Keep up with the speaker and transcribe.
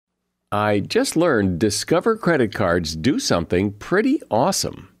I just learned Discover credit cards do something pretty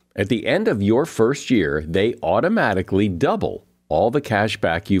awesome. At the end of your first year, they automatically double all the cash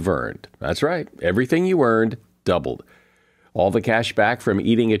back you've earned. That's right. Everything you earned doubled. All the cash back from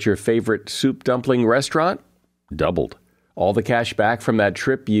eating at your favorite soup dumpling restaurant doubled. All the cash back from that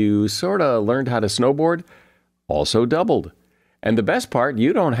trip you sort of learned how to snowboard also doubled. And the best part,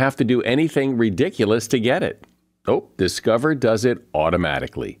 you don't have to do anything ridiculous to get it. Oh, Discover does it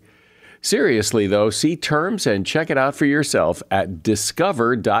automatically. Seriously, though, see terms and check it out for yourself at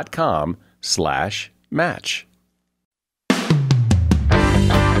discover.com/match.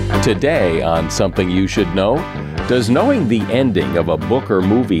 Today on Something You Should Know, does knowing the ending of a book or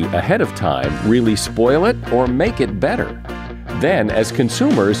movie ahead of time really spoil it or make it better? Then, as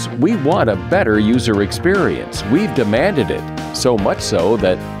consumers, we want a better user experience. We've demanded it, so much so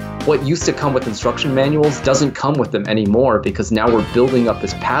that what used to come with instruction manuals doesn't come with them anymore, because now we're building up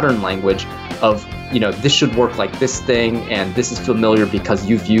this pattern language of, this should work like this thing, and this is familiar because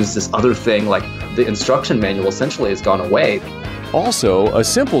you've used this other thing. Like, the instruction manual essentially has gone away. Also, a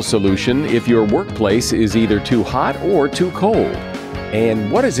simple solution if your workplace is either too hot or too cold.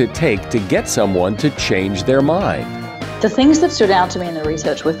 And what does it take to get someone to change their mind? The things that stood out to me in the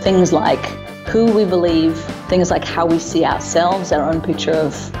research were things like who we believe, things like how we see ourselves, our own picture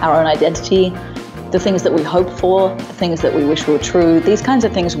of our own identity, the things that we hope for, the things that we wish were true. These kinds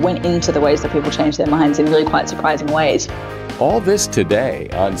of things went into the ways that people change their minds in really quite surprising ways. All this today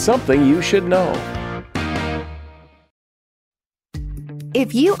on Something You Should Know.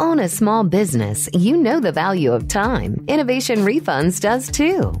 If you own a small business, you know the value of time. Innovation Refunds does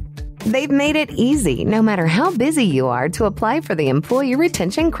too. They've made it easy, no matter how busy you are, to apply for the Employee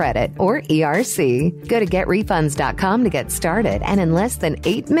Retention Credit, or ERC. Go to getrefunds.com to get started, and in less than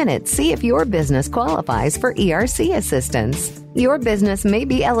 8 minutes, see if your business qualifies for ERC assistance. Your business may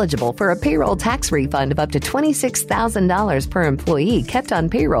be eligible for a payroll tax refund of up to $26,000 per employee kept on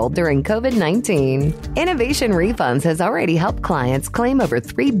payroll during COVID-19. Innovation Refunds has already helped clients claim over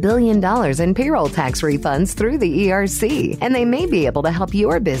 $3 billion in payroll tax refunds through the ERC, and they may be able to help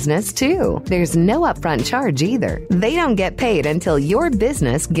your business too. There's no upfront charge either. They don't get paid until your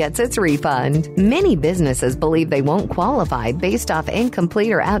business gets its refund. Many businesses believe they won't qualify based off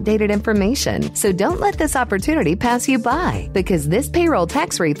incomplete or outdated information, so don't let this opportunity pass you by, because this payroll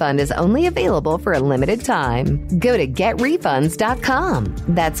tax refund is only available for a limited time. Go to getrefunds.com.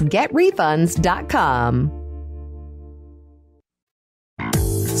 That's getrefunds.com.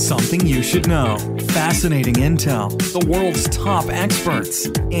 Something you should know. Fascinating intel, the world's top experts,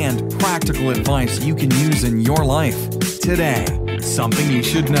 and practical advice you can use in your life. Today, Something You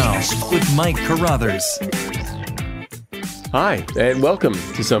Should Know with Mike Carruthers. Hi, and welcome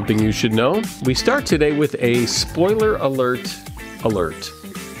to Something You Should Know. We start today with a spoiler alert.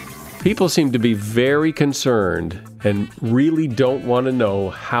 People seem to be very concerned and really don't want to know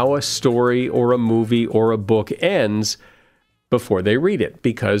how a story or a movie or a book ends before they read it,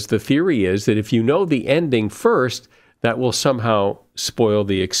 because the theory is that if you know the ending first, that will somehow spoil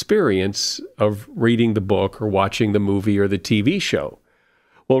the experience of reading the book or watching the movie or the TV show.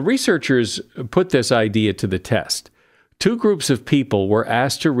 Well, researchers put this idea to the test. 2 groups of people were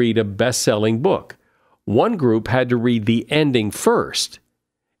asked to read a best-selling book. One group had to read the ending first,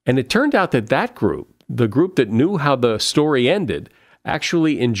 and it turned out that that group, the group that knew how the story ended,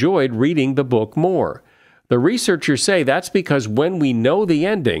 actually enjoyed reading the book more. The researchers say that's because when we know the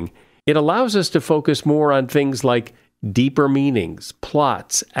ending, it allows us to focus more on things like deeper meanings,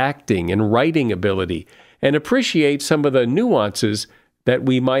 plots, acting, and writing ability, and appreciate some of the nuances that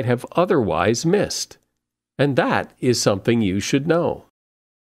we might have otherwise missed. And that is something you should know.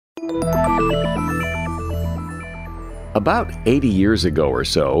 About 80 years ago or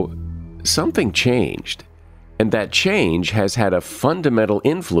so, something changed. And that change has had a fundamental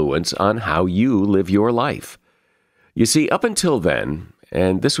influence on how you live your life. You see, up until then,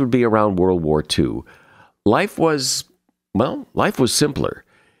 and this would be around World War II, life was simpler.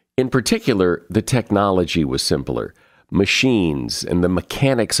 In particular, the technology was simpler. Machines and the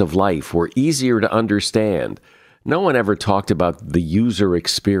mechanics of life were easier to understand. No one ever talked about the user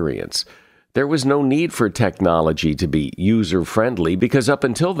experience. There was no need for technology to be user-friendly because up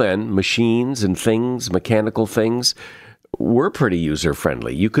until then, machines and things, mechanical things, were pretty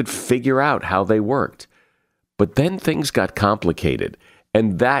user-friendly. You could figure out how they worked. But then things got complicated,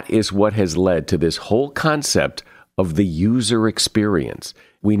 and that is what has led to this whole concept of the user experience.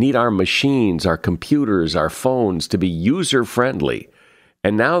 We need our machines, our computers, our phones to be user-friendly.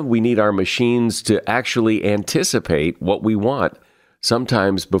 And now we need our machines to actually anticipate what we want,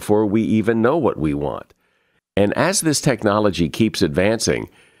 sometimes before we even know what we want. And as this technology keeps advancing,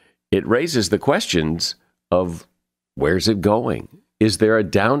 It raises the questions of where's it going? Is there a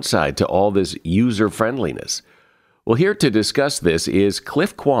downside to all this user-friendliness? Well, here to discuss this is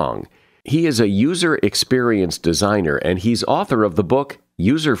Cliff Kwong. He is a user experience designer, and he's author of the book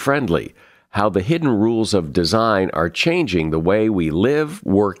User Friendly: How the Hidden Rules of Design Are Changing the Way We Live,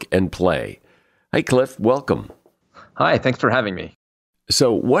 Work, and Play. Hi, Cliff. Welcome. Hi, thanks for having me.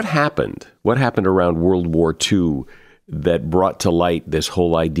 So what happened? What happened around World War II that brought to light this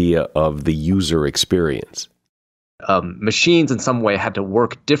whole idea of the user experience? Machines in some way had to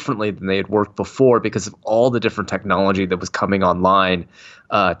work differently than they had worked before because of all the different technology that was coming online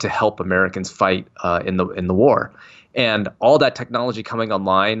to help Americans fight in the war. And all that technology coming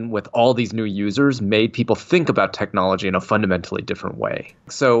online with all these new users made people think about technology in a fundamentally different way.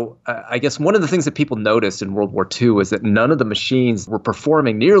 So I guess one of the things that people noticed in World War II is that none of the machines were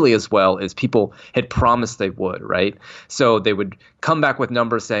performing nearly as well as people had promised they would, right? So they would come back with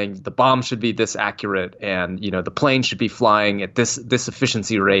numbers saying the bomb should be this accurate and the plane should be flying at this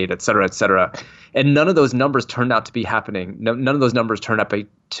efficiency rate, et cetera, et cetera. And none of those numbers turned out to be happening. None of those numbers turned out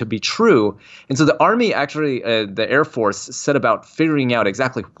to be true. And so the Army actually, the Air Force, set about figuring out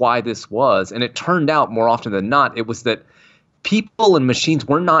exactly why this was. And it turned out more often than not, it was that people and machines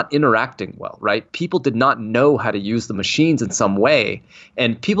were not interacting well, right? People did not know how to use the machines in some way.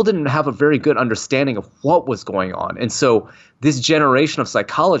 And people didn't have a very good understanding of what was going on. And so this generation of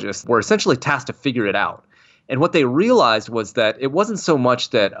psychologists were essentially tasked to figure it out. And what they realized was that it wasn't so much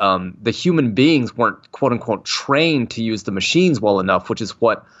that the human beings weren't, quote unquote, trained to use the machines well enough, which is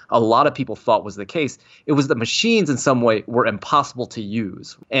what a lot of people thought was the case. It was that machines in some way were impossible to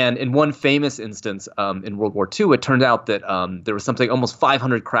use. And in one famous instance in World War II, it turned out that there was something almost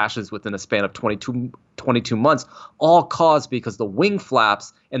 500 crashes within a span of 22 months, all caused because the wing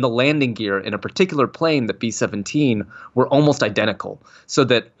flaps and the landing gear in a particular plane, the B-17, were almost identical. So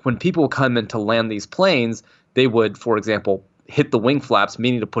that when people would come in to land these planes, they would, for example, hit the wing flaps,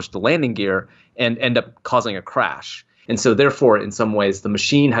 meaning to push the landing gear, and end up causing a crash. And so therefore, in some ways, the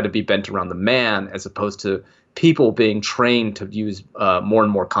machine had to be bent around the man as opposed to people being trained to use more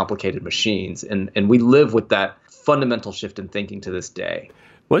and more complicated machines. And we live with that fundamental shift in thinking to this day.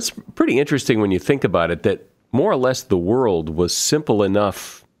 Well, it's pretty interesting when you think about it that more or less the world was simple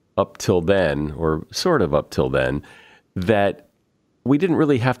enough up till then, or sort of up till then, that we didn't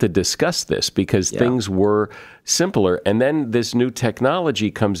really have to discuss this because things were simpler. And then this new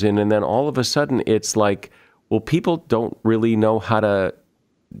technology comes in, and then all of a sudden it's like, well, people don't really know how to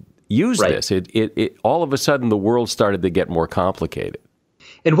use this. It all of a sudden the world started to get more complicated.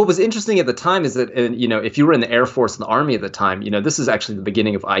 And what was interesting at the time is that, if you were in the Air Force and the Army at the time, this is actually the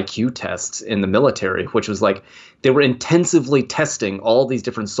beginning of IQ tests in the military, which was like they were intensively testing all these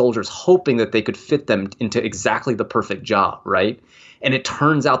different soldiers, hoping that they could fit them into exactly the perfect job, right? And it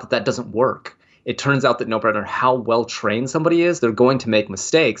turns out that that doesn't work. It turns out that no matter how well trained somebody is, they're going to make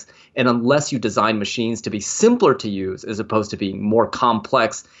mistakes. And unless you design machines to be simpler to use as opposed to being more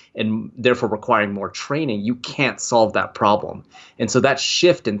complex and therefore requiring more training, you can't solve that problem. And so that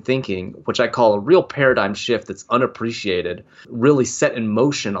shift in thinking, which I call a real paradigm shift that's unappreciated, really set in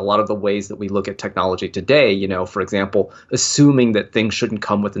motion a lot of the ways that we look at technology today. For example, assuming that things shouldn't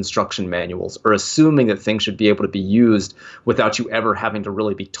come with instruction manuals, or assuming that things should be able to be used without you ever having to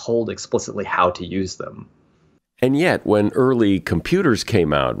really be told explicitly how to use them. And yet, when early computers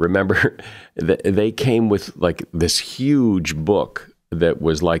came out, remember, they came with like this huge book that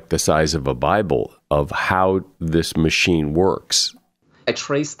was like the size of a Bible of how this machine works. I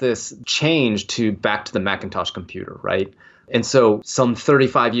trace this change back to the Macintosh computer, right? And so some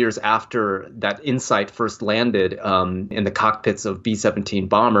 35 years after that insight first landed in the cockpits of B-17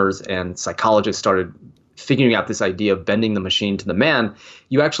 bombers and psychologists started figuring out this idea of bending the machine to the man,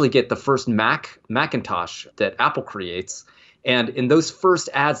 you actually get the first Macintosh that Apple creates. And in those first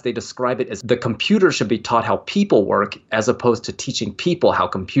ads, they describe it as the computer should be taught how people work as opposed to teaching people how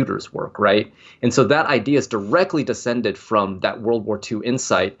computers work, right? And so that idea is directly descended from that World War II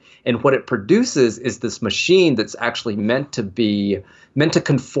insight. And what it produces is this machine that's actually meant to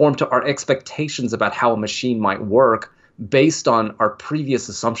conform to our expectations about how a machine might work based on our previous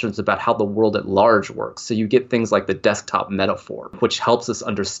assumptions about how the world at large works. So you get things like the desktop metaphor, which helps us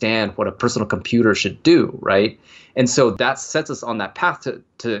understand what a personal computer should do, right? And so that sets us on that path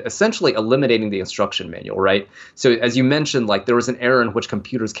to essentially eliminating the instruction manual, right? So as you mentioned, like there was an era in which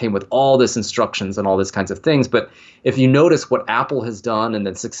computers came with all this instructions and all these kinds of things. But if you notice what Apple has done and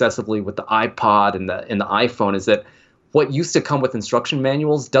then successively with the iPod and the iPhone is that what used to come with instruction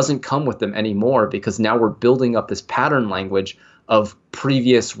manuals doesn't come with them anymore because now we're building up this pattern language of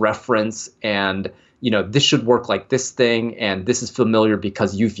previous reference and this should work like this thing, and this is familiar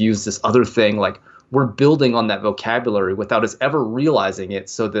because you've used this other thing. Like, we're building on that vocabulary without us ever realizing it,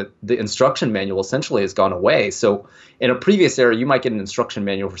 so that the instruction manual essentially has gone away. So in a previous era, you might get an instruction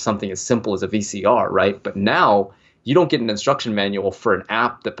manual for something as simple as a VCR, right? But now you don't get an instruction manual for an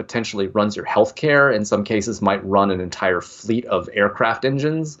app that potentially runs your healthcare, in some cases might run an entire fleet of aircraft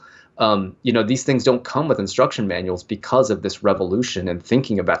engines. These things don't come with instruction manuals because of this revolution in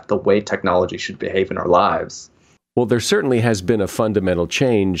thinking about the way technology should behave in our lives. Well, there certainly has been a fundamental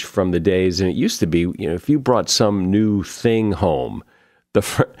change from the days, and it used to be, if you brought some new thing home,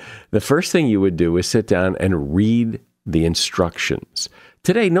 the first thing you would do is sit down and read the instructions.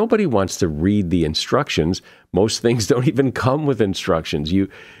 Today, nobody wants to read the instructions. Most things don't even come with instructions.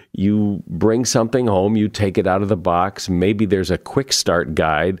 You bring something home, you take it out of the box, maybe there's a quick start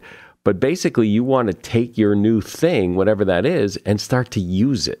guide, but basically you want to take your new thing, whatever that is, and start to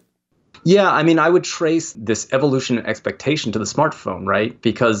use it. Yeah, I mean, I would trace this evolution and expectation to the smartphone, right?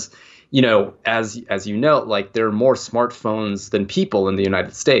 Because, as you know, like, there are more smartphones than people in the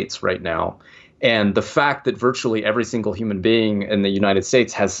United States right now. And the fact that virtually every single human being in the United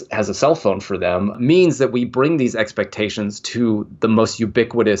States has a cell phone for them means that we bring these expectations to the most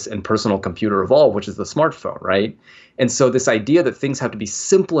ubiquitous and personal computer of all, which is the smartphone, right? And so this idea that things have to be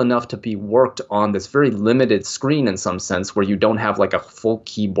simple enough to be worked on this very limited screen, in some sense, where you don't have like a full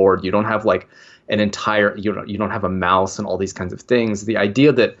keyboard, you don't have like an entire, you don't have a mouse and all these kinds of things. The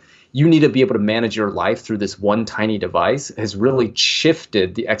idea that you need to be able to manage your life through this one tiny device has really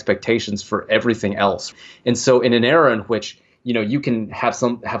shifted the expectations for everything else. And so in an era in which, you can have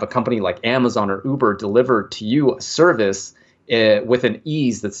a company like Amazon or Uber deliver to you a service with an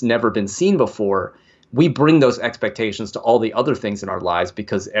ease that's never been seen before, we bring those expectations to all the other things in our lives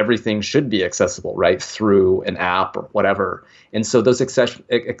because everything should be accessible, right, through an app or whatever. And so those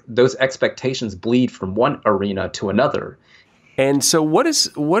expectations bleed from one arena to another. And so what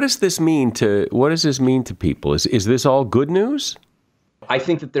does this mean to people? Is this all good news? I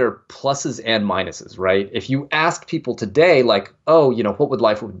think that there are pluses and minuses, right? If you ask people today, like, what would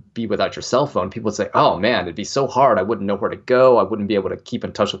life be without your cell phone? People would say, oh man, it'd be so hard. I wouldn't know where to go. I wouldn't be able to keep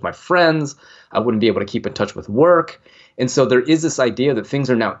in touch with my friends. I wouldn't be able to keep in touch with work. And so there is this idea that things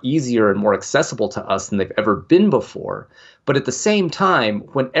are now easier and more accessible to us than they've ever been before. But at the same time,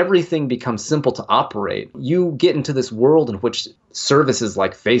 when everything becomes simple to operate, you get into this world in which services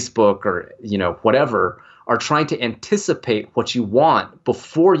like Facebook or, whatever are trying to anticipate what you want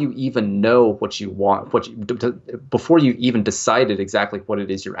before you even know what you want, before you even decided exactly what it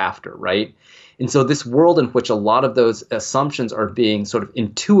is you're after, right? And so this world in which a lot of those assumptions are being sort of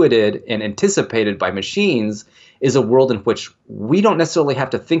intuited and anticipated by machines is a world in which we don't necessarily have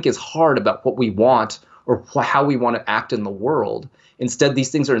to think as hard about what we want or how we want to act in the world. Instead,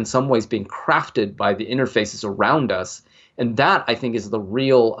 these things are in some ways being crafted by the interfaces around us. And that, I think, is the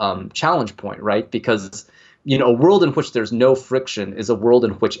real challenge point, right? Because, a world in which there's no friction is a world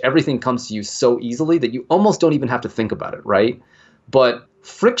in which everything comes to you so easily that you almost don't even have to think about it, right? But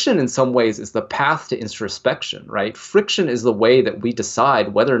friction in some ways is the path to introspection, right? Friction is the way that we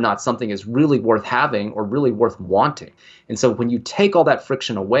decide whether or not something is really worth having or really worth wanting. And so when you take all that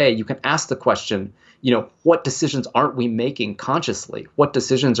friction away, you can ask the question, what decisions aren't we making consciously? What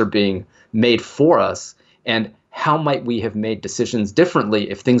decisions are being made for us? And how might we have made decisions differently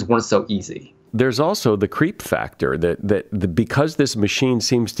if things weren't so easy? There's also the creep factor that because this machine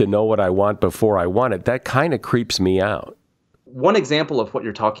seems to know what I want before I want it, that kind of creeps me out. One example of what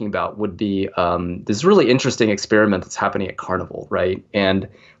you're talking about would be this really interesting experiment that's happening at Carnival, right? And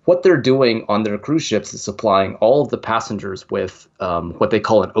what they're doing on their cruise ships is supplying all of the passengers with what they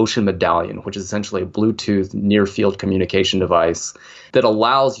call an ocean medallion, which is essentially a Bluetooth near-field communication device that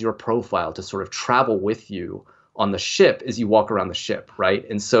allows your profile to sort of travel with you on the ship as you walk around the ship, right?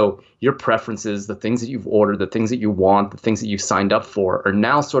 And so your preferences, the things that you've ordered, the things that you want, the things that you've signed up for are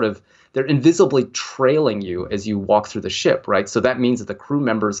now they're invisibly trailing you as you walk through the ship, right? So that means that the crew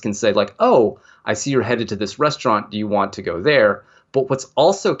members can say like, oh, I see you're headed to this restaurant. Do you want to go there? But what's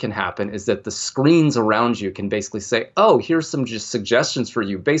also can happen is that the screens around you can basically say, oh, here's some just suggestions for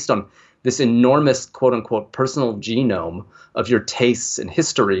you based on this enormous, quote unquote, personal genome of your tastes and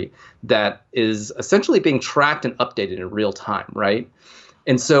history that is essentially being tracked and updated in real time, right?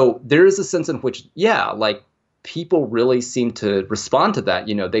 And so there is a sense in which, like people really seem to respond to that.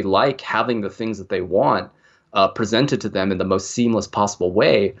 They like having the things that they want presented to them in the most seamless possible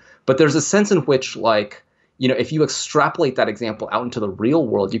way. But there's a sense in which, like, if you extrapolate that example out into the real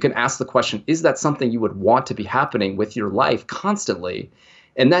world, you can ask the question, is that something you would want to be happening with your life constantly?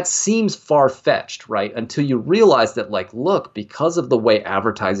 And that seems far-fetched, right? Until you realize that, like, look, because of the way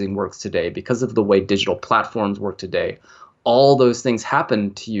advertising works today, because of the way digital platforms work today, all those things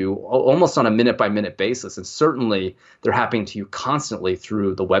happen to you almost on a minute-by-minute basis. And certainly they're happening to you constantly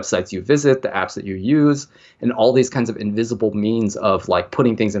through the websites you visit, the apps that you use, and all these kinds of invisible means of, like,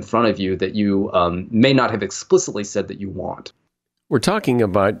 putting things in front of you that you may not have explicitly said that you want. We're talking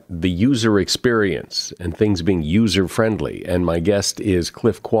about the user experience and things being user-friendly, and my guest is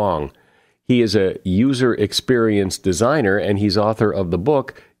Cliff Kwong. He is a user experience designer, and he's author of the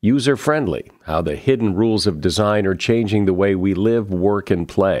book, User-Friendly: How the Hidden Rules of Design Are Changing the Way We Live, Work, and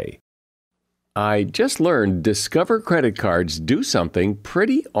Play. I just learned Discover credit cards do something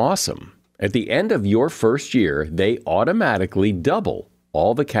pretty awesome. At the end of your first year, they automatically double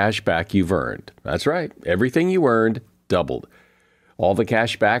all the cash back you've earned. That's right, everything you earned doubled. All the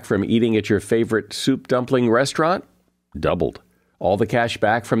cash back from eating at your favorite soup dumpling restaurant? Doubled. All the cash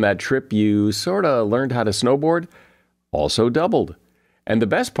back from that trip you sort of learned how to snowboard? Also doubled. And the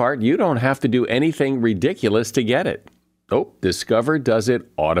best part, you don't have to do anything ridiculous to get it. Oh, Discover does it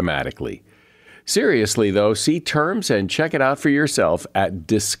automatically. Seriously, though, see terms and check it out for yourself at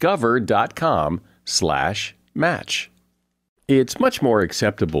discover.com/match. It's much more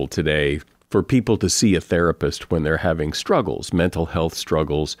acceptable today for people to see a therapist when they're having struggles, mental health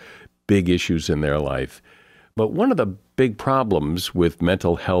struggles, big issues in their life. But one of the big problems with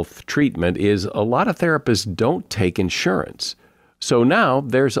mental health treatment is a lot of therapists don't take insurance. So now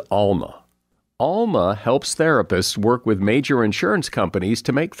there's Alma. Alma helps therapists work with major insurance companies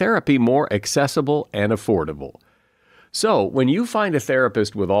to make therapy more accessible and affordable. So when you find a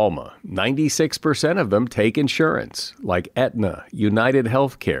therapist with Alma, 96% of them take insurance, like Aetna, United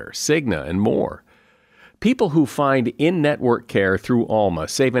Healthcare, Cigna, and more. People who find in-network care through Alma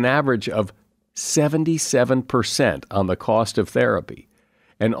save an average of 77% on the cost of therapy.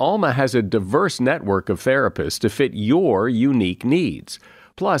 And Alma has a diverse network of therapists to fit your unique needs,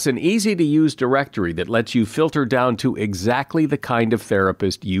 plus an easy-to-use directory that lets you filter down to exactly the kind of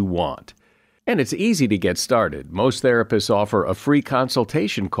therapist you want. And it's easy to get started. Most therapists offer a free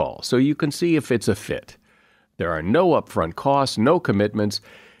consultation call so you can see if it's a fit. There are no upfront costs, no commitments,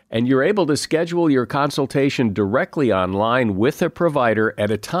 and you're able to schedule your consultation directly online with a provider at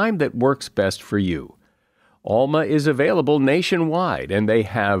a time that works best for you. Alma is available nationwide, and they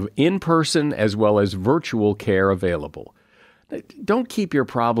have in-person as well as virtual care available. Don't keep your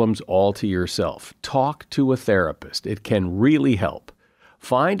problems all to yourself. Talk to a therapist. It can really help.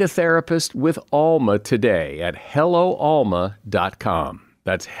 Find a therapist with Alma today at helloalma.com.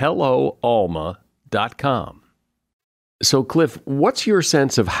 That's helloalma.com. So, Cliff, what's your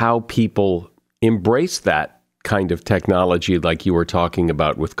sense of how people embrace that kind of technology like you were talking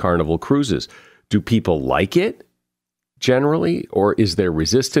about with Carnival Cruises? Do people like it generally, or is there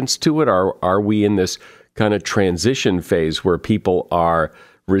resistance to it? Are we in this kind of transition phase where people are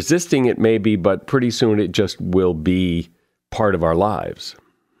resisting it maybe, but pretty soon it just will be part of our lives?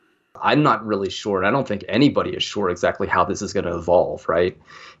 I'm not really sure, and I don't think anybody is sure exactly how this is going to evolve, right?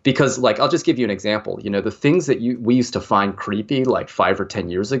 Because, like, I'll just give you an example. You know, the things that we used to find creepy like 5 or 10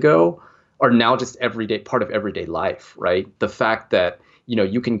 years ago are now just part of everyday life, right? The fact that, you know,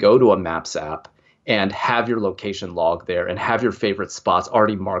 you can go to a Maps app and have your location log there and have your favorite spots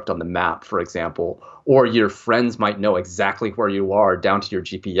already marked on the map, for example, or your friends might know exactly where you are down to your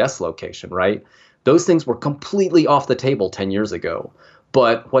GPS location, right? Those things were completely off the table 10 years ago.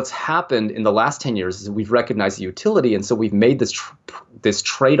 But what's happened in the last 10 years is we've recognized the utility, and so we've made this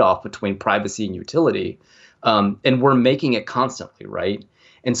trade-off between privacy and utility, and we're making it constantly, right?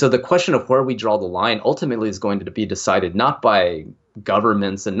 And so the question of where we draw the line ultimately is going to be decided not by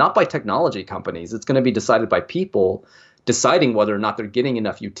governments and not by technology companies. It's going to be decided by people deciding whether or not they're getting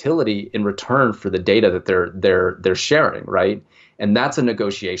enough utility in return for the data that they're sharing, right? And that's a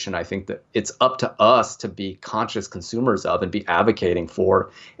negotiation I think that it's up to us to be conscious consumers of and be advocating for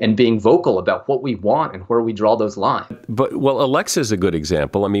and being vocal about what we want and where we draw those lines. But, well, Alexa's a good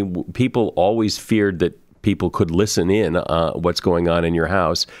example. I mean, people always feared that people could listen in what's going on in your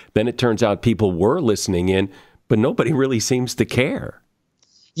house. Then it turns out people were listening in, but nobody really seems to care.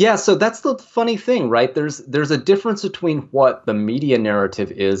 Yeah, so that's the funny thing, right? There's a difference between what the media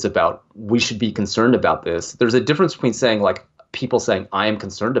narrative is about we should be concerned about this. There's a difference between saying, like, people saying I am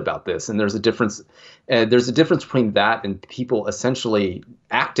concerned about this, and there's a difference between that and people essentially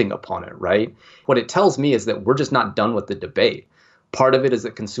acting upon it, right? What it tells me is that we're just not done with the debate. Part of it is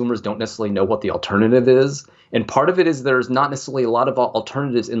that consumers don't necessarily know what the alternative is, and part of it is there's not necessarily a lot of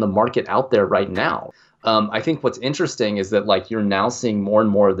alternatives in the market out there right now. I think what's interesting is that like you're now seeing more and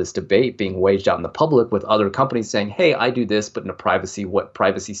more of this debate being waged out in the public with other companies saying, hey, I do this, but in a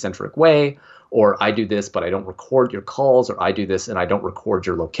privacy-centric way, or I do this, but I don't record your calls, or I do this and I don't record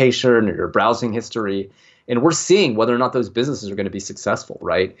your location or your browsing history. And we're seeing whether or not those businesses are going to be successful,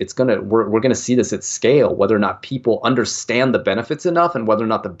 right? We're going to see this at scale, whether or not people understand the benefits enough and whether or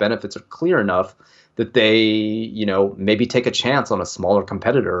not the benefits are clear enough that they, maybe take a chance on a smaller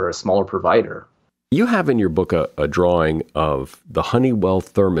competitor or a smaller provider. You have in your book a drawing of the Honeywell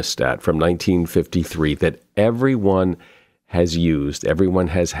thermostat from 1953 that everyone has used, everyone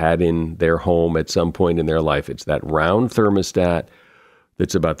has had in their home at some point in their life. It's that round thermostat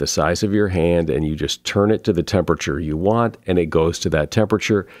that's about the size of your hand, and you just turn it to the temperature you want, and it goes to that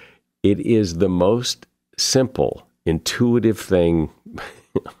temperature. It is the most simple, intuitive thing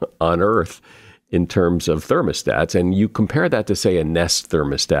on earth in terms of thermostats. And you compare that to, say, a Nest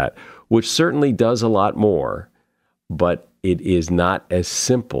thermostat, which certainly does a lot more, but it is not as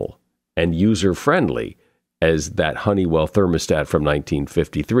simple and user-friendly as that Honeywell thermostat from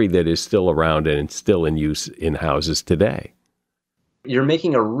 1953 that is still around and still in use in houses today. You're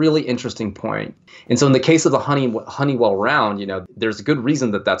making a really interesting point. And so in the case of the Honeywell Round, there's a good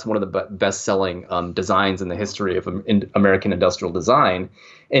reason that that's one of the best-selling designs in the history of American industrial design.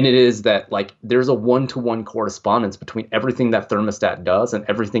 And it is that like there's a one-to-one correspondence between everything that thermostat does and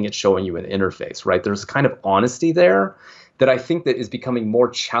everything it's showing you in the interface, right? There's kind of honesty there that I think that is becoming more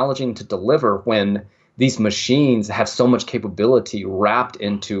challenging to deliver when these machines have so much capability wrapped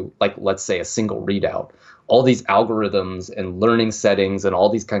into, like, let's say, a single readout. All these algorithms and learning settings and all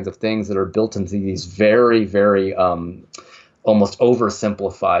these kinds of things that are built into these very, very almost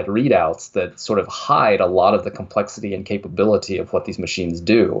oversimplified readouts that sort of hide a lot of the complexity and capability of what these machines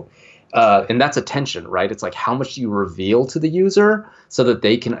do. And that's a tension, right? It's like, how much do you reveal to the user so that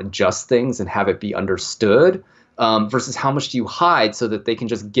they can adjust things and have it be understood, versus how much do you hide so that they can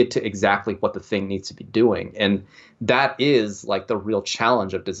just get to exactly what the thing needs to be doing? And that is like the real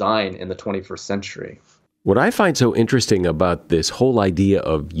challenge of design in the 21st century. What I find so interesting about this whole idea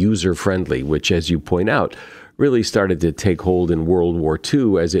of user-friendly, which, as you point out, really started to take hold in World War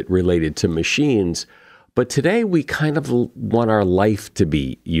II as it related to machines. But today we kind of want our life to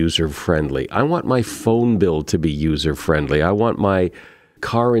be user-friendly. I want my phone bill to be user-friendly. I want my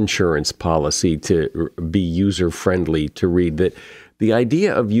car insurance policy to be user-friendly to read. That the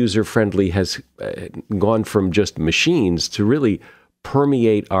idea of user-friendly has gone from just machines to really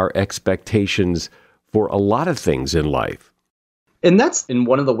permeate our expectations for a lot of things in life. And that's in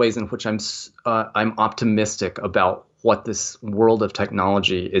one of the ways in which I'm optimistic about what this world of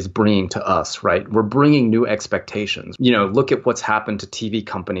technology is bringing to us, right? We're bringing new expectations. Look at what's happened to TV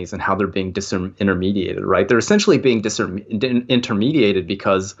companies and how they're being disintermediated, right? They're essentially being disintermediated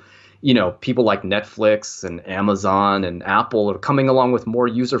because, people like Netflix and Amazon and Apple are coming along with more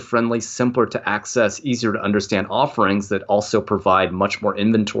user-friendly, simpler to access, easier to understand offerings that also provide much more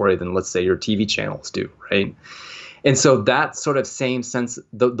inventory than, let's say, your TV channels do, right? And so that sort of same sense,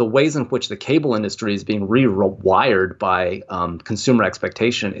 the ways in which the cable industry is being rewired by consumer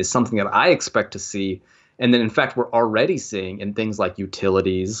expectation is something that I expect to see. And then, in fact, we're already seeing in things like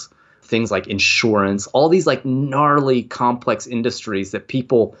utilities, things like insurance, all these like gnarly, complex industries that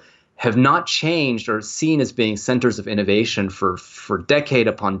people have not changed or seen as being centers of innovation for decade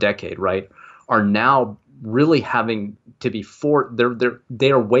upon decade, right, are now really having to be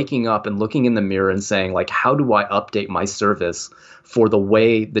they are waking up and looking in the mirror and saying, like, how do I update my service for the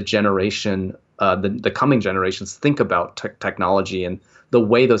way the generation, the coming generations think about technology and the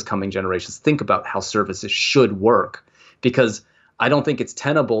way those coming generations think about how services should work? Because I don't think it's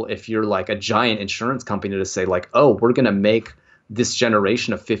tenable if you're like a giant insurance company to say like, oh, we're going to make this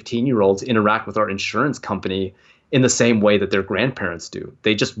generation of 15-year-olds interact with our insurance company in the same way that their grandparents do.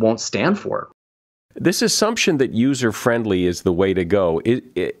 They just won't stand for it. This assumption that user-friendly is the way to go,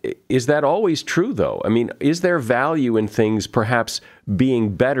 is that always true, though? I mean, is there value in things perhaps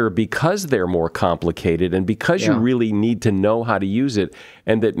being better because they're more complicated and because you really need to know how to use it,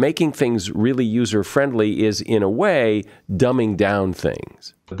 and that making things really user-friendly is, in a way, dumbing down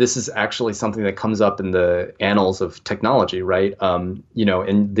things? This is actually something that comes up in the annals of technology, right? And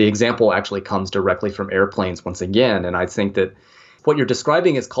the example actually comes directly from airplanes once again. And I think that what you're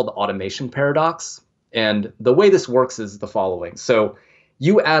describing is called the automation paradox. And the way this works is the following. So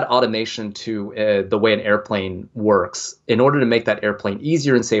you add automation to the way an airplane works in order to make that airplane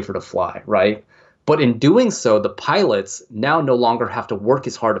easier and safer to fly, right? But in doing so, the pilots now no longer have to work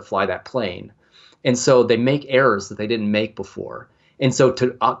as hard to fly that plane. And so they make errors that they didn't make before. And so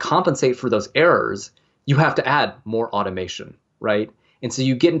to compensate for those errors, you have to add more automation, right? And so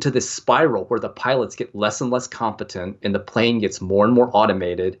you get into this spiral where the pilots get less and less competent and the plane gets more and more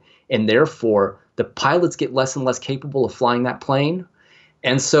automated. And therefore, the pilots get less and less capable of flying that plane.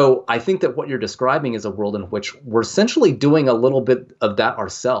 And so I think that what you're describing is a world in which we're essentially doing a little bit of that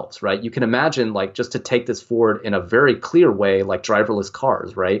ourselves, right? You can imagine, like, just to take this forward in a very clear way, like driverless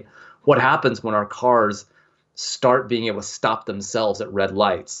cars, right? What happens when our cars start being able to stop themselves at red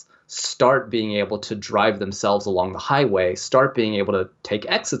lights, start being able to drive themselves along the highway, start being able to take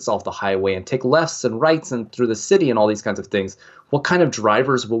exits off the highway and take lefts and rights and through the city and all these kinds of things? What kind of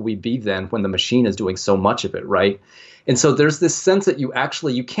drivers will we be then when the machine is doing so much of it, right? And so there's this sense that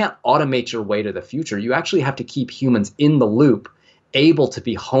you can't automate your way to the future. You actually have to keep humans in the loop, able to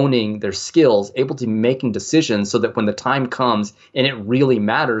be honing their skills, able to be making decisions so that when the time comes and it really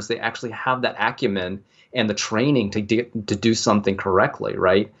matters, they actually have that acumen and the training to do something correctly,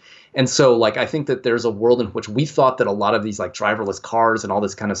 right? And so, like, I think that there's a world in which we thought that a lot of these like driverless cars and all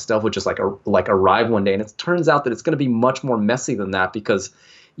this kind of stuff would just like arrive one day. And it turns out that it's going to be much more messy than that, because,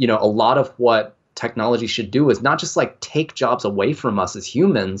 you know, a lot of what technology should do is not just like take jobs away from us as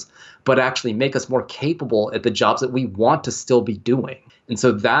humans, but actually make us more capable at the jobs that we want to still be doing. And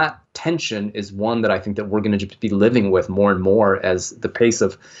so that tension is one that I think that we're going to be living with more and more as the pace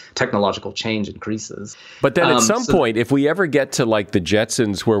of technological change increases. But then at some point, if we ever get to like the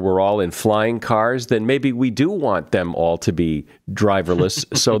Jetsons where we're all in flying cars, then maybe we do want them all to be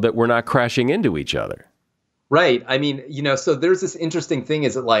driverless so that we're not crashing into each other. Right. I mean, you know, so there's this interesting thing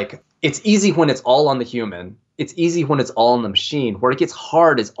is that, like, it's easy when it's all on the human. It's easy when it's all on the machine. Where it gets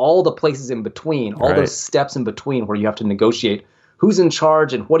hard is all the places in between, all those steps in between where you have to negotiate who's in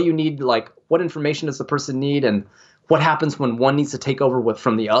charge and what do you need, like, what information does the person need and what happens when one needs to take over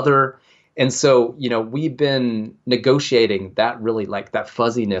from the other. And so, you know, we've been negotiating that really, like, that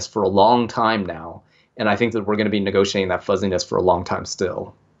fuzziness for a long time now. And I think that we're going to be negotiating that fuzziness for a long time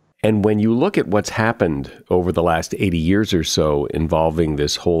still. And when you look at what's happened over the last 80 years or so involving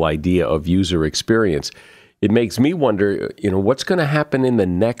this whole idea of user experience, it makes me wonder, you know, what's going to happen in the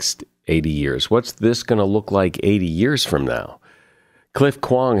next 80 years? What's this going to look like 80 years from now? Cliff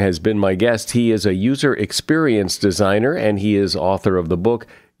Kwong has been my guest. He is a user experience designer, and he is author of the book,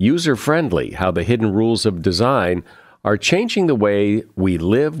 User Friendly: How the Hidden Rules of Design Are Changing the Way We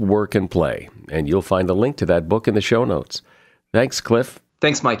Live, Work, and Play. And you'll find a link to that book in the show notes. Thanks, Cliff.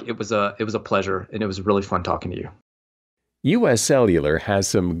 Thanks, Mike. It was a pleasure, and it was really fun talking to you. U.S. Cellular has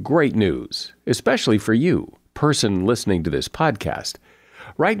some great news, especially for you, person listening to this podcast.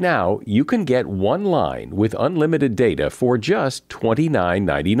 Right now, you can get one line with unlimited data for just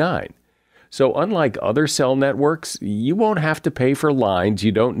 $29.99. So unlike other cell networks, you won't have to pay for lines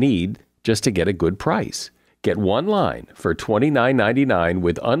you don't need just to get a good price. Get one line for $29.99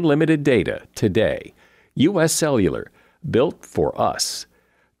 with unlimited data today. U.S. Cellular, built for us.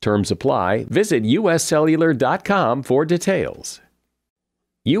 Terms apply. Visit uscellular.com for details.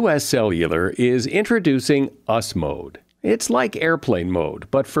 U.S. Cellular is introducing Us Mode. It's like airplane mode,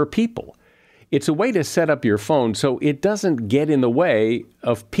 but for people. It's a way to set up your phone so it doesn't get in the way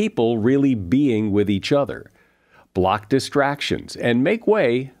of people really being with each other. Block distractions and make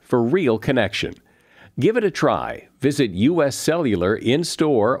way for real connection. Give it a try. Visit U.S. Cellular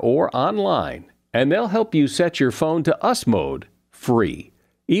in-store or online, and they'll help you set your phone to Us Mode free,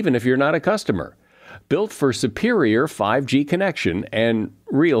 even if you're not a customer. Built for superior 5G connection and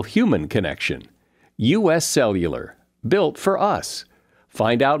real human connection. U.S. Cellular, built for us.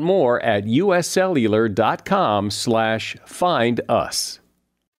 Find out more at uscellular.com/findus.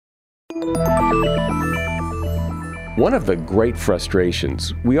 One of the great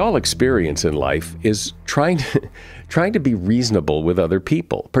frustrations we all experience in life is trying to be reasonable with other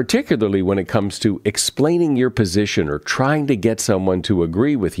people, particularly when it comes to explaining your position or trying to get someone to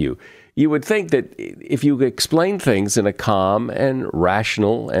agree with you. You would think that if you explain things in a calm and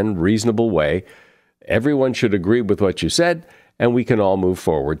rational and reasonable way, everyone should agree with what you said, and we can all move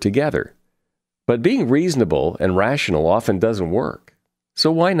forward together. But being reasonable and rational often doesn't work.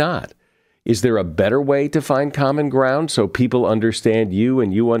 So why not? Is there a better way to find common ground so people understand you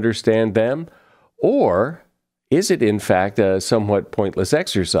and you understand them? Or is it, in fact, a somewhat pointless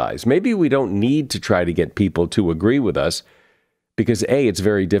exercise? Maybe we don't need to try to get people to agree with us because A, it's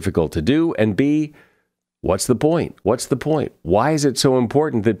very difficult to do, and B, what's the point? What's the point? Why is it so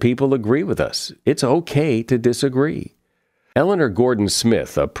important that people agree with us? It's okay to disagree. Eleanor Gordon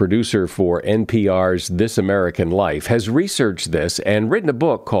Smith, a producer for NPR's This American Life, has researched this and written a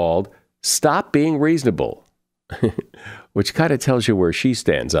book called Stop Being Reasonable, which kind of tells you where she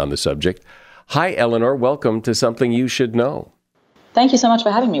stands on the subject. Hi, Eleanor. Welcome to Something You Should Know. Thank you so much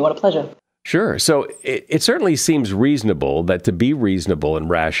for having me. What a pleasure. Sure. So it certainly seems reasonable that to be reasonable and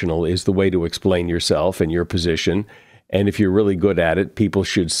rational is the way to explain yourself and your position. And if you're really good at it, people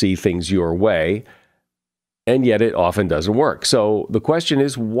should see things your way. And yet it often doesn't work. So the question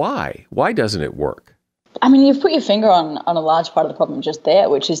is, why? Why doesn't it work? I mean, you've put your finger on a large part of the problem just there,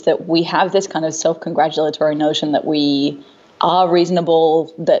 which is that we have this kind of self-congratulatory notion that we are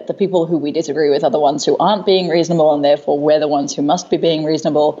reasonable, that the people who we disagree with are the ones who aren't being reasonable, and therefore we're the ones who must be being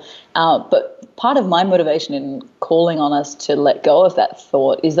reasonable. But part of my motivation in calling on us to let go of that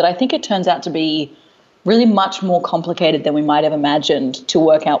thought is that I think it turns out to be really much more complicated than we might have imagined to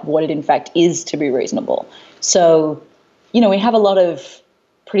work out what it in fact is to be reasonable. So, we have a lot of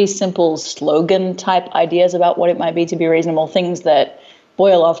pretty simple slogan type ideas about what it might be to be reasonable, things that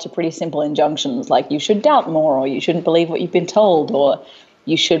boil off to pretty simple injunctions like you should doubt more, or you shouldn't believe what you've been told, or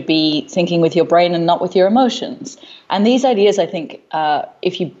you should be thinking with your brain and not with your emotions. And these ideas, I think,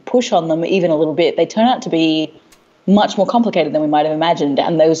 if you push on them even a little bit, they turn out to be much more complicated than we might have imagined.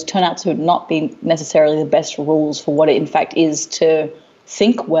 And those turn out to not be necessarily the best rules for what it in fact is to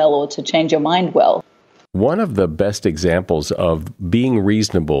think well or to change your mind well. One of the best examples of being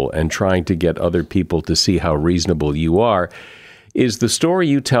reasonable and trying to get other people to see how reasonable you are is the story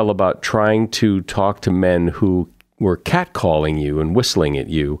you tell about trying to talk to men who were catcalling you and whistling at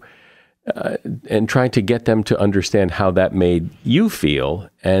you, and trying to get them to understand how that made you feel.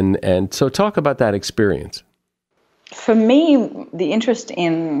 And so talk about that experience. For me, the interest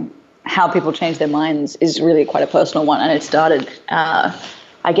in how people change their minds is really quite a personal one. And it started,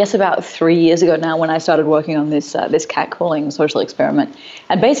 I guess, about 3 years ago now when I started working on this catcalling social experiment.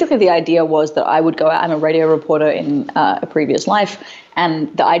 And basically the idea was that I would go out, I'm a radio reporter in a previous life,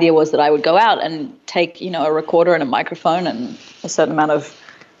 and the idea was that I would go out and take, a recorder and a microphone and a certain amount of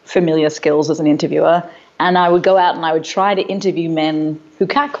familiar skills as an interviewer, and I would go out and I would try to interview men who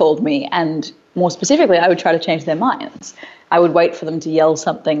catcalled me, and more specifically, I would try to change their minds. I would wait for them to yell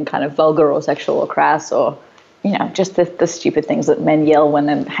something kind of vulgar or sexual or crass, or just the stupid things that men yell when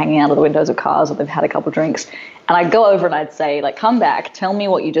they're hanging out of the windows of cars or they've had a couple of drinks. And I'd go over and I'd say, come back, tell me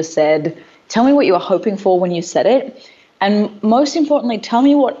what you just said, tell me what you were hoping for when you said it, and most importantly, tell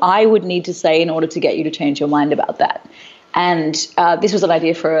me what I would need to say in order to get you to change your mind about that. And this was an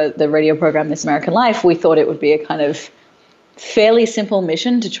idea for the radio program This American Life. We thought it would be a kind of fairly simple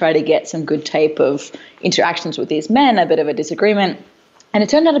mission to try to get some good tape of interactions with these men, a bit of a disagreement. And it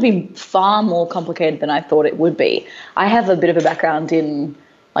turned out to be far more complicated than I thought it would be. I have a bit of a background in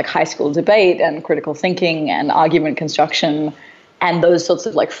high school debate and critical thinking and argument construction and those sorts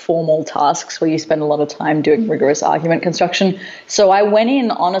of formal tasks where you spend a lot of time doing rigorous argument construction. So I went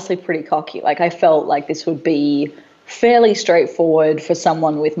in honestly pretty cocky. I felt like this would be fairly straightforward for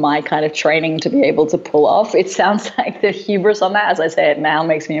someone with my kind of training to be able to pull off. It sounds like the hubris on that, as I say it now,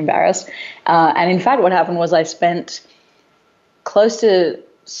 makes me embarrassed. And in fact, what happened was I spent close to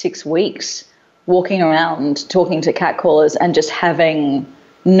 6 weeks walking around talking to catcallers and just having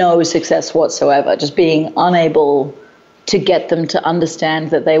no success whatsoever, just being unable to get them to understand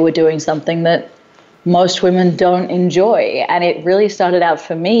that they were doing something that most women don't enjoy. And it really started out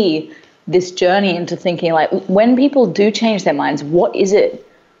for me, this journey into thinking when people do change their minds, what is it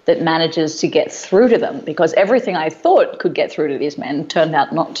that manages to get through to them? Because everything I thought could get through to these men turned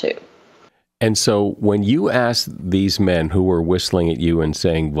out not to. And so when you ask these men who were whistling at you and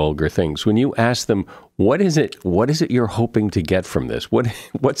saying vulgar things, when you ask them, what is it you're hoping to get from this?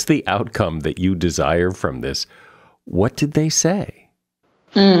 What's the outcome that you desire from this? What did they say?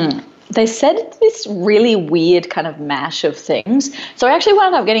 They said this really weird kind of mash of things. So I actually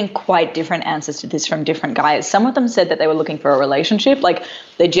wound up getting quite different answers to this from different guys. Some of them said that they were looking for a relationship,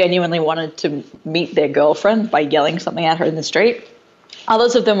 they genuinely wanted to meet their girlfriend by yelling something at her in the street.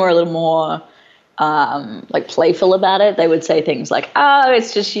 Others of them were a little more playful about it. They would say things like, oh,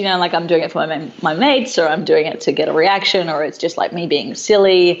 it's just, I'm doing it for my mates, or I'm doing it to get a reaction, or it's just me being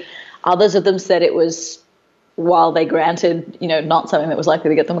silly. Others of them said it was, while they granted, not something that was likely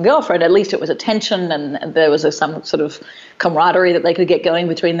to get them a girlfriend, at least it was attention, and there was some sort of camaraderie that they could get going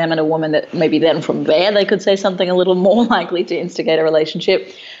between them and a woman that maybe then from there they could say something a little more likely to instigate a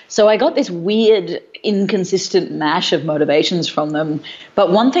relationship. So I got this weird, inconsistent mash of motivations from them.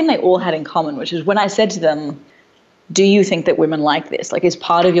 But one thing they all had in common, which is when I said to them, do you think that women like this? Is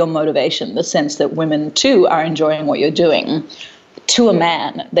part of your motivation the sense that women too are enjoying what you're doing? To a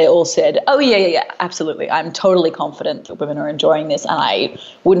man, they all said, oh, yeah, absolutely. I'm totally confident that women are enjoying this, and I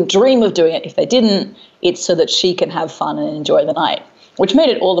wouldn't dream of doing it if they didn't. It's so that she can have fun and enjoy the night, which made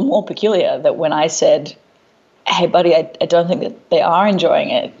it all the more peculiar that when I said, hey, buddy, I don't think that they are enjoying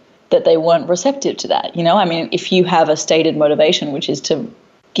it, that they weren't receptive to that. If you have a stated motivation, which is to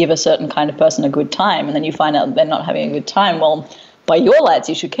give a certain kind of person a good time, and then you find out they're not having a good time. Well, by your lights,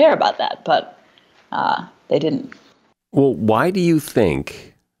 you should care about that, but they didn't. Well, why do you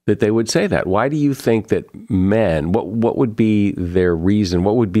think that they would say that? Why do you think that men, what would be their reason,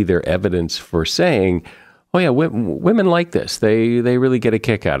 what would be their evidence for saying, oh yeah, women like this, they really get a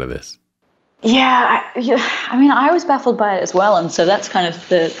kick out of this? Yeah, I mean, I was baffled by it as well, and so that's kind of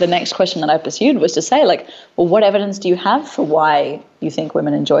the next question that I pursued, was to say, like, well, what evidence do you have for why you think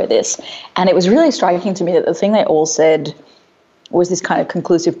women enjoy this? And it was really striking to me that the thing they all said was this kind of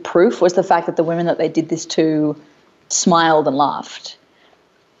conclusive proof was the fact that the women that they did this to smiled and laughed.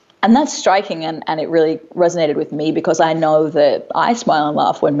 And that's striking, and it really resonated with me, because I know that I smile and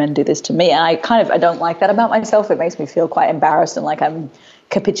laugh when men do this to me, and I don't like that about myself. It makes me feel quite embarrassed and like I'm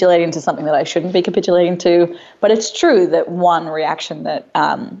capitulating to something that I shouldn't be capitulating to. But it's true that one reaction that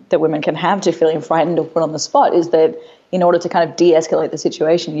women can have to feeling frightened or put on the spot is that in order to kind of de-escalate the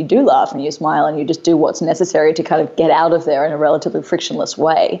situation, you do laugh and you smile and you just do what's necessary to kind of get out of there in a relatively frictionless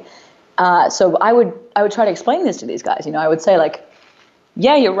way. So I would try to explain this to these guys. I would say, like,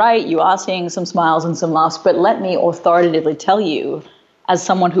 yeah, you're right, you are seeing some smiles and some laughs, but let me authoritatively tell you, as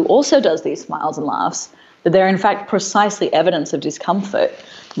someone who also does these smiles and laughs, that they're in fact precisely evidence of discomfort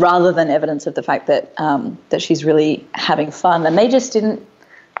rather than evidence of the fact that that she's really having fun. And they just didn't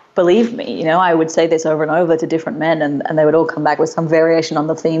believe me. I would say this over and over to different men, and they would all come back with some variation on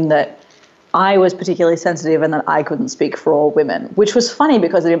the theme that I was particularly sensitive and that I couldn't speak for all women, which was funny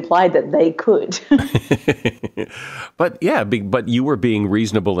because it implied that they could. But you were being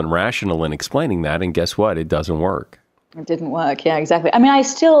reasonable and rational in explaining that, and guess what? It doesn't work. It didn't work, yeah, exactly. I mean,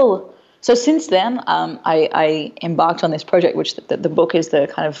 so since then, I embarked on this project, which the book is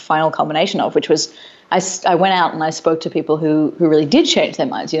the kind of final culmination of, which was I went out and I spoke to people who really did change their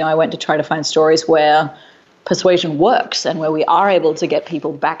minds. I went to try to find stories where persuasion works and where we are able to get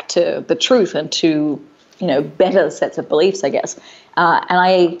people back to the truth and to, better sets of beliefs, I guess.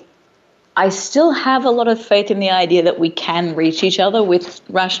 And I still have a lot of faith in the idea that we can reach each other with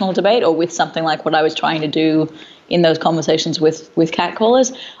rational debate, or with something like what I was trying to do in those conversations with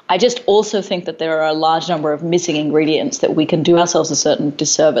catcallers. I just also think that there are a large number of missing ingredients that we can do ourselves a certain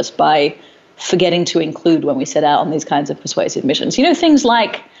disservice by forgetting to include when we set out on these kinds of persuasive missions. Things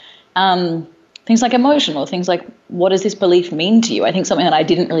like emotion, or things like, what does this belief mean to you? I think something that I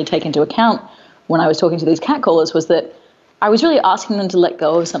didn't really take into account when I was talking to these catcallers was that I was really asking them to let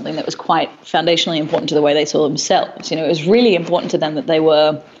go of something that was quite foundationally important to the way they saw themselves. It was really important to them that they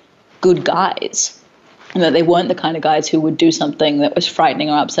were good guys, and that they weren't the kind of guys who would do something that was frightening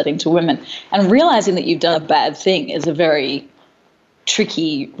or upsetting to women. And realizing that you've done a bad thing is a very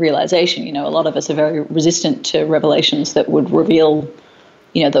tricky realization. A lot of us are very resistant to revelations that would reveal,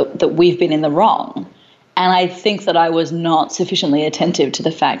 that we've been in the wrong. And I think that I was not sufficiently attentive to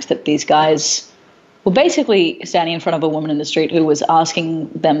the fact that these guys were basically standing in front of a woman in the street who was asking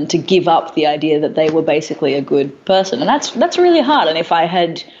them to give up the idea that they were basically a good person. And that's really hard. And if I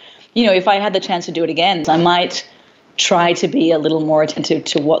had the chance to do it again, I might try to be a little more attentive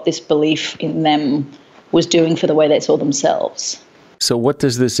to what this belief in them was doing for the way they saw themselves. So what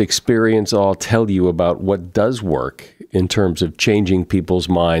does this experience all tell you about what does work in terms of changing people's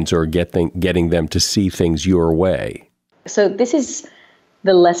minds or getting them to see things your way? So this is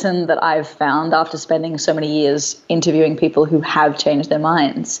the lesson that I've found after spending so many years interviewing people who have changed their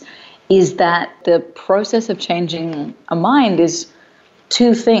minds, is that the process of changing a mind is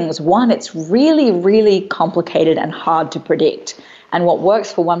two things. One, it's really, really complicated and hard to predict. And what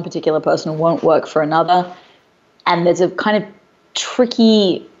works for one particular person won't work for another. And there's a kind of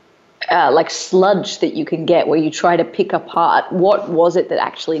tricky like sludge that you can get where you try to pick apart what was it that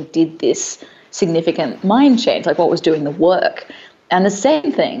actually did this significant mind change, like what was doing the work. And the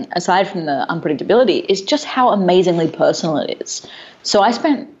same thing, aside from the unpredictability, is just how amazingly personal it is. So I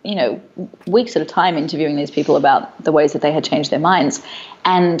spent, weeks at a time interviewing these people about the ways that they had changed their minds.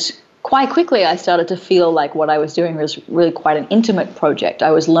 And quite quickly, I started to feel like what I was doing was really quite an intimate project.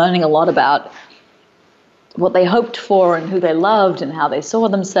 I was learning a lot about what they hoped for and who they loved and how they saw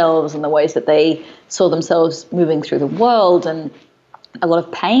themselves and the ways that they saw themselves moving through the world. And a lot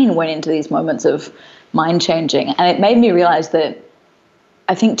of pain went into these moments of mind changing. And it made me realize that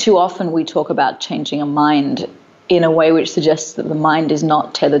I think too often we talk about changing a mind in a way which suggests that the mind is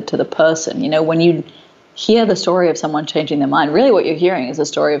not tethered to the person. When you hear the story of someone changing their mind, really what you're hearing is a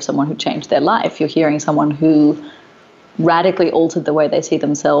story of someone who changed their life. You're hearing someone who radically altered the way they see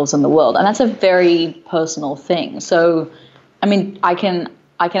themselves and the world. And that's a very personal thing. So, I mean, I can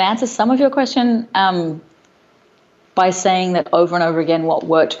answer some of your question by saying that over and over again, what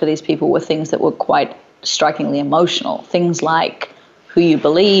worked for these people were things that were quite strikingly emotional. Things like who you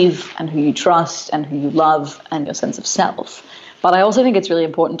believe and who you trust and who you love and your sense of self. But I also think it's really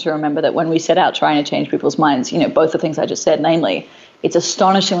important to remember that when we set out trying to change people's minds, both the things I just said, namely, it's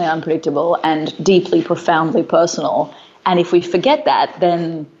astonishingly unpredictable and deeply, profoundly personal. And if we forget that,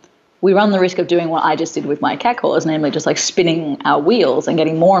 then we run the risk of doing what I just did with my catcalls, namely just like spinning our wheels and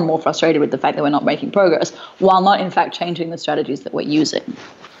getting more and more frustrated with the fact that we're not making progress, while not in fact changing the strategies that we're using.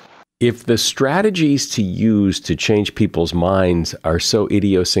 If the strategies to use to change people's minds are so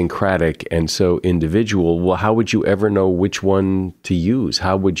idiosyncratic and so individual, well, how would you ever know which one to use?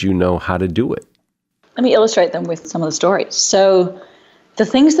 How would you know how to do it? Let me illustrate them with some of the stories. So the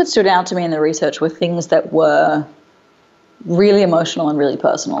things that stood out to me in the research were things that were really emotional and really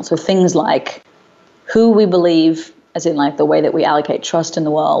personal. So things like who we believe, as in like the way that we allocate trust in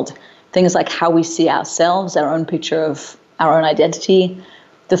the world, things like how we see ourselves, our own picture of our own identity,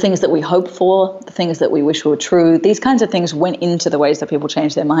 the things that we hope for, the things that we wish were true. These kinds of things went into the ways that people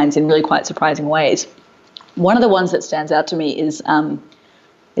change their minds in really quite surprising ways. One of the ones that stands out to me is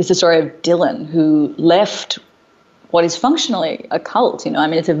the story of Dylan, who left what is functionally a cult.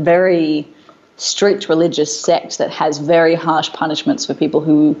 It's a very strict religious sect that has very harsh punishments for people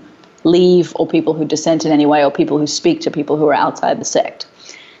who leave or people who dissent in any way or people who speak to people who are outside the sect.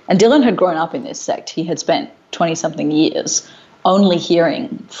 And Dylan had grown up in this sect. He had spent 20-something years only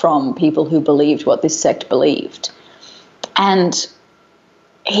hearing from people who believed what this sect believed. And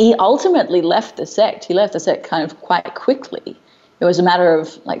he ultimately left the sect. He left the sect kind of quite quickly. It was a matter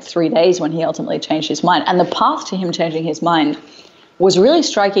of like 3 days when he ultimately changed his mind. And the path to him changing his mind was really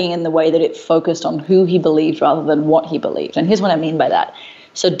striking in the way that it focused on who he believed rather than what he believed. And here's what I mean by that.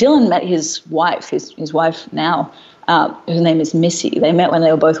 So Dylan met his wife, his wife now, whose name is Missy. They met when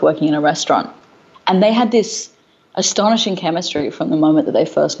they were both working in a restaurant. And they had this astonishing chemistry from the moment that they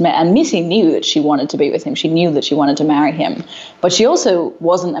first met. And Missy knew that she wanted to be with him. She knew that she wanted to marry him. But she also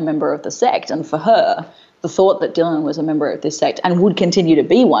wasn't a member of the sect. And for her, the thought that Dylan was a member of this sect and would continue to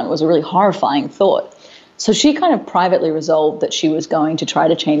be one was a really horrifying thought. So she kind of privately resolved that she was going to try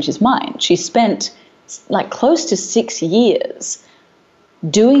to change his mind. She spent like close to 6 years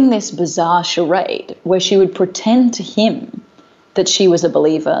doing this bizarre charade where she would pretend to him that she was a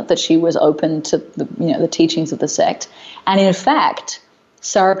believer, that she was open to the teachings of the sect, and in fact,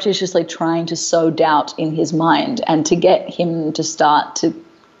 surreptitiously trying to sow doubt in his mind and to get him to start to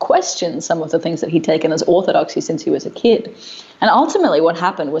question some of the things that he'd taken as orthodoxy since he was a kid. And ultimately what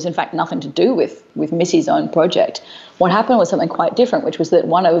happened was in fact nothing to do with Missy's own project. What happened was something quite different, which was that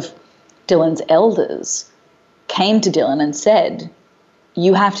one of Dylan's elders came to Dylan and said,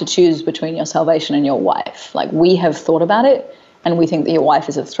 you have to choose between your salvation and your wife. Like, we have thought about it, and we think that your wife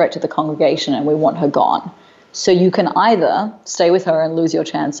is a threat to the congregation and we want her gone. So you can either stay with her and lose your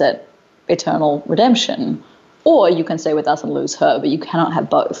chance at eternal redemption, or you can stay with us and lose her, but you cannot have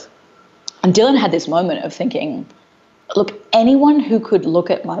both. And Dylan had this moment of thinking, look, anyone who could look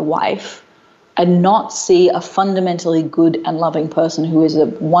at my wife and not see a fundamentally good and loving person who is a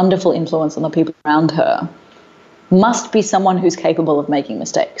wonderful influence on the people around her must be someone who's capable of making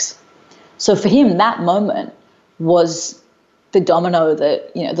mistakes. So for him, that moment was the domino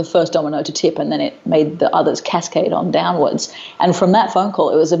that, the first domino to tip, and then it made the others cascade on downwards. And from that phone call,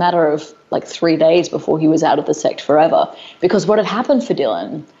 it was a matter of like 3 days before he was out of the sect forever. Because what had happened for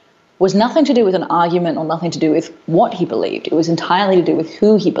Dylan was nothing to do with an argument or nothing to do with what he believed. It was entirely to do with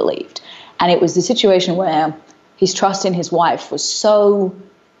who he believed. And it was the situation where his trust in his wife was so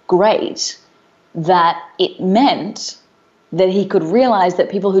great that it meant that he could realize that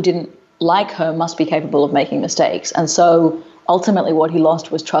people who didn't like her must be capable of making mistakes. And so ultimately what he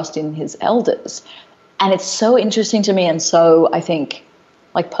lost was trust in his elders. And it's so interesting to me, and so I think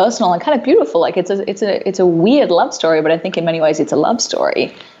like personal and kind of beautiful. Like it's a weird love story, but I think in many ways it's a love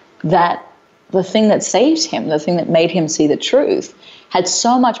story, that the thing that saved him, the thing that made him see the truth, had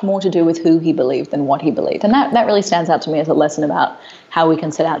so much more to do with who he believed than what he believed. And that really stands out to me as a lesson about how we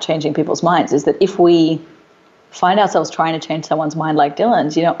can set out changing people's minds, is that if we find ourselves trying to change someone's mind like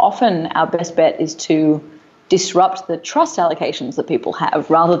Dylan's, often our best bet is to disrupt the trust allocations that people have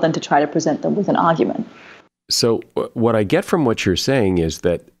rather than to try to present them with an argument. So what I get from what you're saying is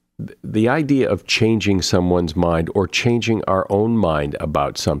that the idea of changing someone's mind or changing our own mind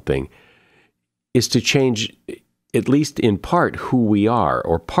about something is to change, at least in part, who we are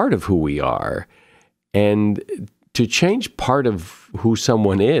or part of who we are. And to change part of who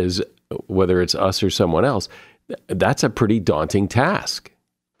someone is, whether it's us or someone else, that's a pretty daunting task.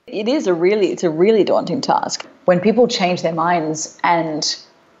 It's a really daunting task. When people change their minds and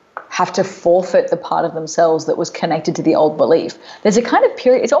have to forfeit the part of themselves that was connected to the old belief, there's a kind of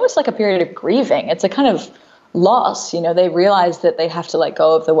period, it's almost like a period of grieving. It's a kind of loss. They realize that they have to let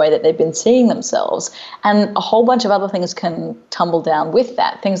go of the way that they've been seeing themselves. And a whole bunch of other things can tumble down with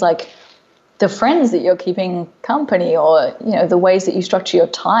that. Things like the friends that you're keeping company, or, the ways that you structure your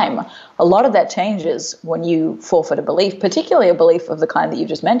time. A lot of that changes when you forfeit a belief, particularly a belief of the kind that you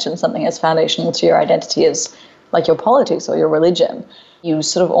just mentioned, something as foundational to your identity as like your politics or your religion. You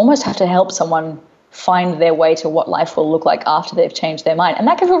sort of almost have to help someone find their way to what life will look like after they've changed their mind. And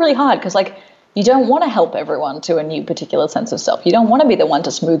that can feel really hard because, you don't want to help everyone to a new particular sense of self. You don't want to be the one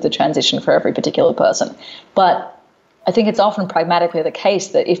to smooth the transition for every particular person. But I think it's often pragmatically the case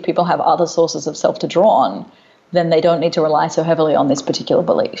that if people have other sources of self to draw on, then they don't need to rely so heavily on this particular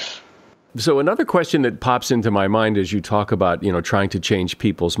belief. So another question that pops into my mind as you talk about, trying to change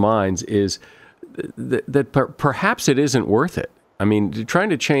people's minds is that perhaps it isn't worth it. I mean, trying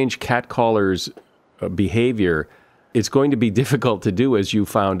to change catcallers' behavior, it's going to be difficult to do, as you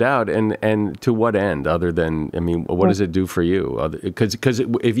found out, and to what end? Other than, what does it do for you? Because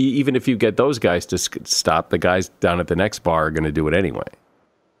even if you get those guys to stop, the guys down at the next bar are going to do it anyway.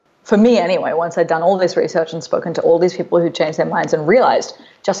 For me, anyway, once I'd done all this research and spoken to all these people who changed their minds and realized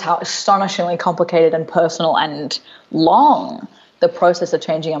just how astonishingly complicated and personal and long the process of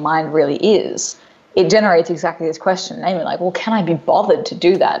changing a mind really is, it generates exactly this question, namely can I be bothered to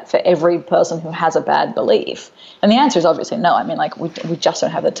do that for every person who has a bad belief? And the answer is obviously no. We just don't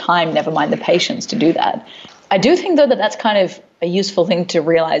have the time, never mind the patience to do that. I do think, though, that that's kind of a useful thing to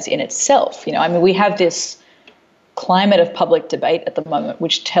realize in itself. We have this climate of public debate at the moment,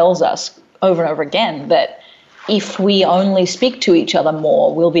 which tells us over and over again that if we only speak to each other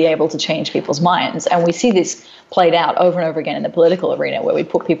more, we'll be able to change people's minds. And we see this played out over and over again in the political arena, where we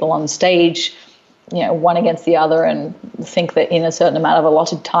put people on stage, one against the other, and think that in a certain amount of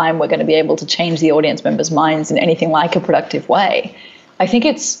allotted time, we're going to be able to change the audience members' minds in anything like a productive way. I think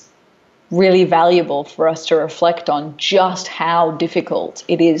it's really valuable for us to reflect on just how difficult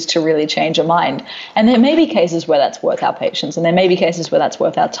it is to really change a mind. And there may be cases where that's worth our patience, and there may be cases where that's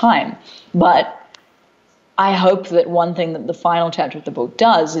worth our time. But I hope that one thing that the final chapter of the book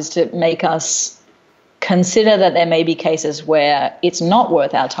does is to make us consider that there may be cases where it's not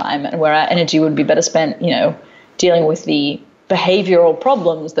worth our time and where our energy would be better spent, dealing with the behavioral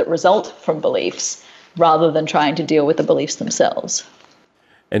problems that result from beliefs rather than trying to deal with the beliefs themselves.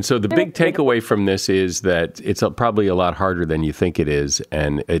 And so the big takeaway from this is that it's probably a lot harder than you think it is,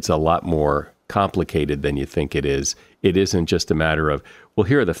 and it's a lot more complicated than you think it is. It isn't just a matter of, well,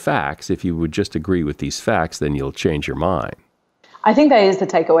 here are the facts. If you would just agree with these facts, then you'll change your mind. I think that is the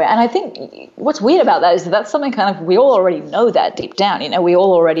takeaway. And I think what's weird about that is that that's something we all already know that deep down. We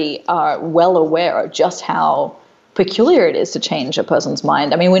all already are well aware of just how peculiar it is to change a person's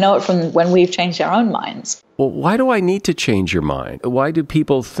mind. We know it from when we've changed our own minds. Well, why do I need to change your mind? Why do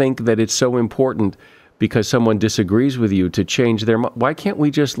people think that it's so important because someone disagrees with you to change their mind? Why can't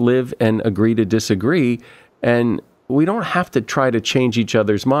we just live and agree to disagree? And we don't have to try to change each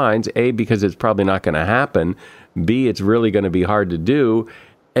other's minds, A, because it's probably not going to happen, B, it's really going to be hard to do,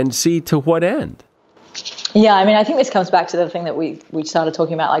 and C, to what end? Yeah, I think this comes back to the thing that we started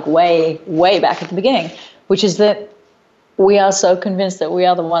talking about way back at the beginning, which is that we are so convinced that we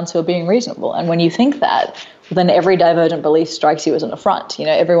are the ones who are being reasonable. And when you think that, then every divergent belief strikes you as an affront.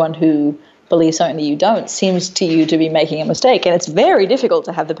 Everyone who believes something that you don't seems to you to be making a mistake. And it's very difficult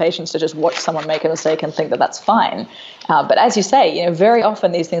to have the patience to just watch someone make a mistake and think that that's fine. But as you say, very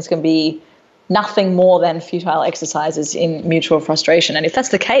often these things can be nothing more than futile exercises in mutual frustration. And if that's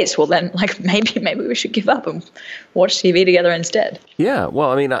the case, well, then maybe we should give up and watch TV together instead. Yeah,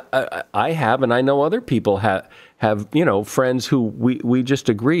 well, I have, and I know other people have friends who we just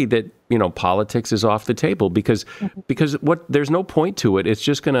agree that, politics is off the table because there's no point to it. It's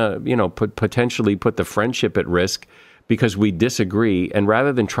just going to, potentially put the friendship at risk because we disagree. And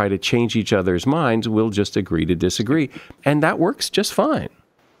rather than try to change each other's minds, we'll just agree to disagree. And that works just fine.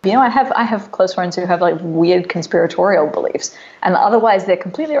 I have close friends who have weird conspiratorial beliefs, and otherwise they're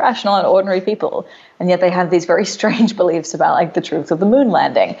completely rational and ordinary people, and yet they have these very strange beliefs about the truth of the moon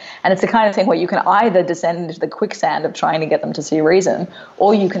landing. And it's the kind of thing where you can either descend into the quicksand of trying to get them to see reason,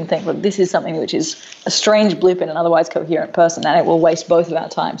 or you can think, look, this is something which is a strange blip in an otherwise coherent person, and it will waste both of our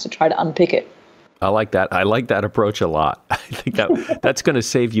times to try to unpick it. I like that. I like that approach a lot. I think that's going to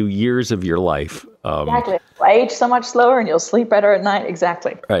save you years of your life. Exactly. Age so much slower and you'll sleep better at night.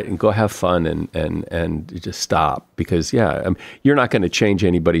 Exactly. Right. And go have fun and just stop because, you're not going to change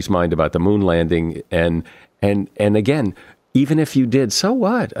anybody's mind about the moon landing. And again, even if you did, so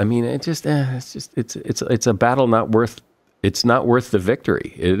what? It's a battle not worth the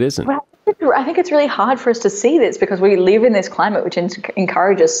victory. It isn't. Well, I think it's really hard for us to see this because we live in this climate which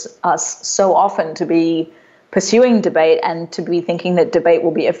encourages us so often to be pursuing debate and to be thinking that debate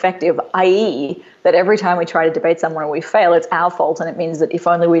will be effective, i.e. that every time we try to debate someone and we fail, it's our fault, and it means that if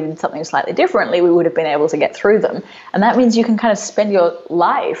only we did something slightly differently, we would have been able to get through them. And that means you can kind of spend your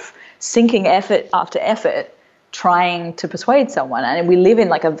life sinking effort after effort trying to persuade someone. And we live in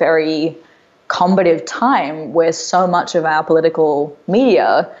like a very combative time where so much of our political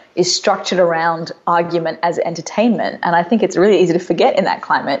media is structured around argument as entertainment. And I think it's really easy to forget in that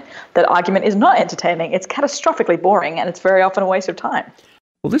climate that argument is not entertaining. It's catastrophically boring, and it's very often a waste of time.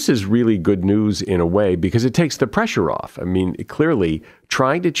 Well, this is really good news in a way because it takes the pressure off. I mean, clearly,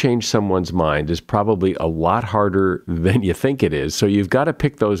 trying to change someone's mind is probably a lot harder than you think it is. So you've got to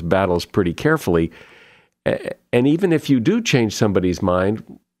pick those battles pretty carefully. And even if you do change somebody's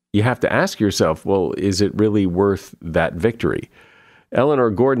mind, you have to ask yourself, well, is it really worth that victory? Eleanor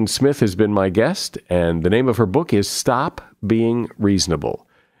Gordon Smith has been my guest, and the name of her book is Stop Being Reasonable.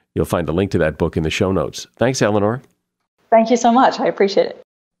 You'll find a link to that book in the show notes. Thanks, Eleanor. Thank you so much. I appreciate it.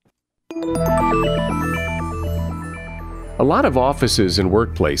 A lot of offices and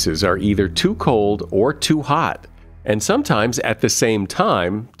workplaces are either too cold or too hot, and sometimes at the same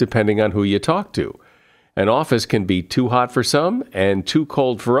time, depending on who you talk to. An office can be too hot for some and too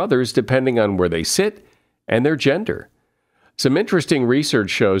cold for others, depending on where they sit and their gender. Some interesting research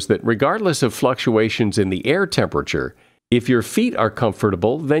shows that regardless of fluctuations in the air temperature, if your feet are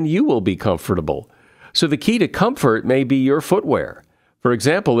comfortable, then you will be comfortable. So the key to comfort may be your footwear. For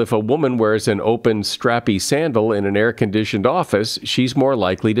example, if a woman wears an open, strappy sandal in an air-conditioned office, she's more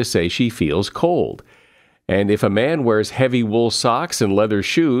likely to say she feels cold. And if a man wears heavy wool socks and leather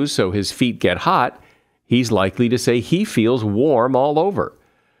shoes so his feet get hot, he's likely to say he feels warm all over.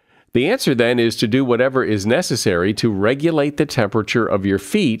 The answer then is to do whatever is necessary to regulate the temperature of your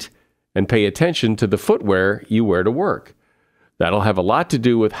feet and pay attention to the footwear you wear to work. That'll have a lot to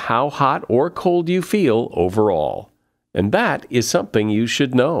do with how hot or cold you feel overall. And that is something you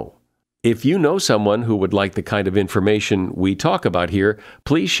should know. If you know someone who would like the kind of information we talk about here,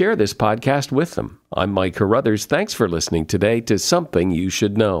 please share this podcast with them. I'm Mike Carruthers. Thanks for listening today to Something You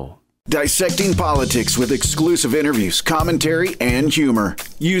Should Know. Dissecting politics with exclusive interviews, commentary, and humor.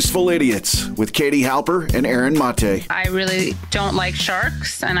 Useful Idiots with Katie Halper and Aaron Mate. I really don't like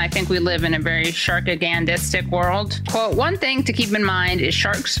sharks, and I think we live in a very sharkagandistic world. Quote, one thing to keep in mind is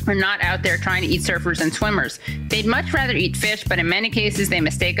sharks are not out there trying to eat surfers and swimmers. They'd much rather eat fish, but in many cases they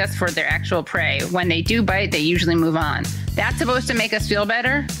mistake us for their actual prey. When they do bite, they usually move on. That's supposed to make us feel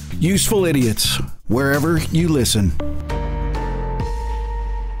better? Useful Idiots, wherever you listen.